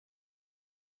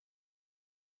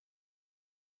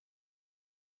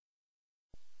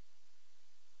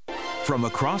From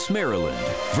across Maryland,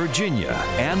 Virginia,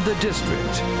 and the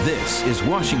District, this is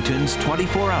Washington's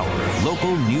 24-hour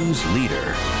local news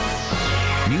leader.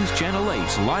 News Channel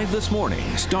 8's Live This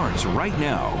Morning starts right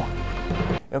now.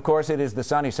 Of course, it is the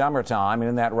sunny summertime, and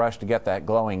in that rush to get that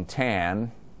glowing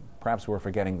tan, perhaps we're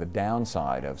forgetting the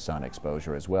downside of sun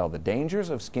exposure as well. The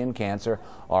dangers of skin cancer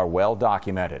are well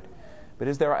documented. But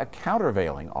is there a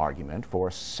countervailing argument for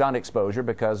sun exposure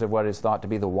because of what is thought to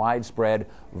be the widespread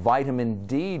vitamin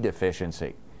D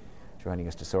deficiency? Joining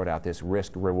us to sort out this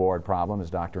risk-reward problem is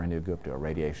Dr. Gupta, a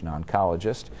radiation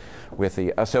oncologist with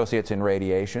the Associates in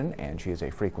Radiation, and she is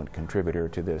a frequent contributor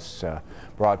to this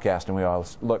broadcast, and we all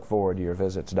look forward to your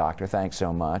visits, Doctor. Thanks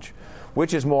so much.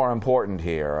 Which is more important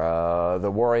here,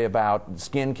 the worry about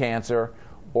skin cancer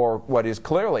or what is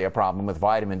clearly a problem with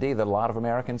vitamin D that a lot of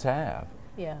Americans have?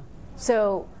 Yeah.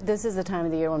 So this is the time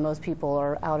of the year when most people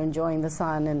are out enjoying the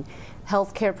sun, and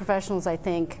healthcare professionals, I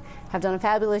think, have done a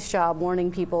fabulous job warning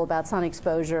people about sun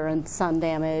exposure and sun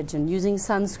damage and using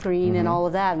sunscreen and all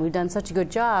of that. And we've done such a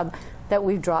good job that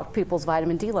we've dropped people's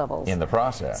vitamin D levels in the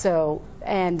process. So,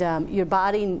 and your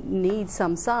body needs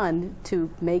some sun to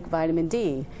make vitamin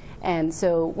D. And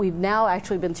so we've now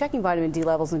actually been checking vitamin D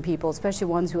levels in people, especially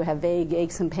ones who have vague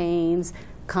aches and pains,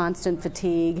 constant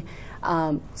fatigue.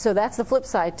 So that's the flip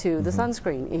side to the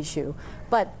sunscreen issue.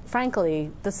 But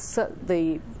frankly,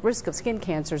 the risk of skin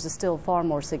cancers is still far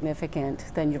more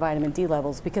significant than your vitamin D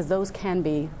levels, because those can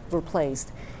be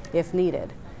replaced if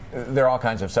needed. There are all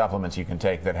kinds of supplements you can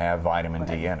take that have vitamin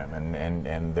D in them,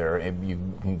 and you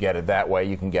can get it that way.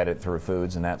 You can get it through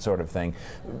foods and that sort of thing.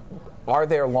 Are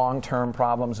there long-term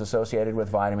problems associated with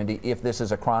vitamin D if this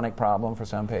is a chronic problem for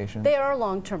some patients? There are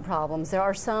long-term problems. There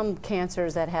are some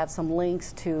cancers that have some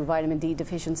links to vitamin D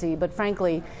deficiency, but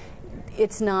frankly,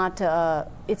 it's not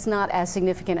as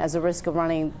significant as the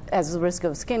risk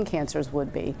of skin cancers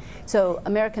would be. So,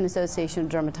 American Association of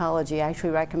Dermatology actually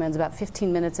recommends about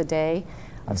 15 minutes a day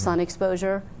of sun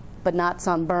exposure, but not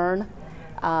sunburn.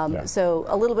 So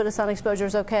a little bit of sun exposure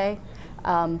is okay,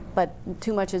 but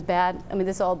too much is bad. I mean,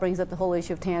 this all brings up the whole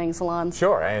issue of tanning salons.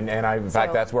 Sure, and in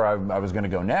fact, that's where I was going to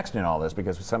go next in all this,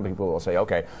 because some people will say,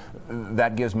 okay,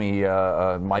 that gives me,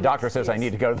 my doctor says I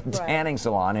need to go to the tanning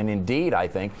salon, and indeed, I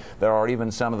think there are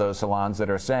even some of those salons that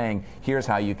are saying, here's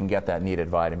how you can get that needed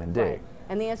vitamin D. Right.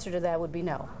 And the answer to that would be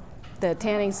no. The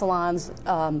tanning salons,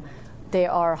 they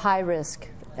are high risk,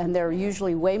 and they're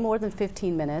usually way more than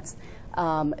 15 minutes.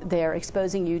 They're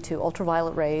exposing you to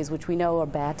ultraviolet rays, which we know are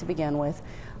bad to begin with.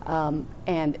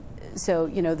 And so,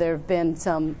 you know, there have been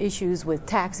some issues with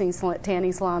taxing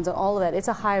tanning salons and all of that. It's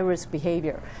a high-risk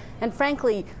behavior. And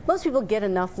frankly, most people get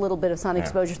enough little bit of sun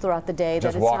exposure throughout the day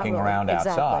just that it's walking not really, around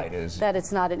outside is that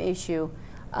it's not an issue.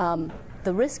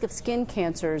 The risk of skin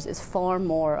cancers is far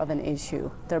more of an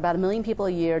issue. There are about 1 million people a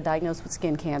year diagnosed with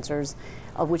skin cancers,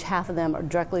 of which half of them are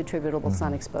directly attributable to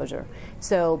sun exposure.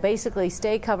 So basically,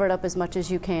 stay covered up as much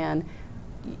as you can.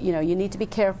 You know, you need to be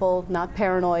careful, not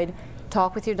paranoid.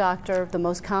 Talk with your doctor. The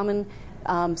most common,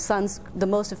 the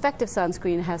most effective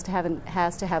sunscreen has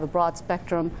to have a broad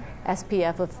spectrum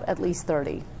SPF of at least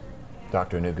 30.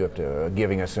 Dr. Gupta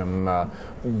giving us some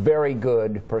very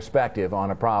good perspective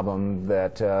on a problem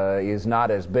that is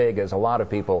not as big as a lot of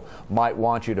people might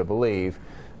want you to believe.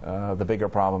 The bigger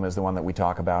problem is the one that we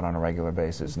talk about on a regular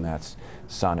basis, and that's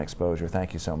sun exposure.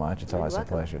 Thank you so much. It's always a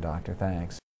pleasure, Doctor.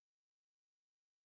 Thanks.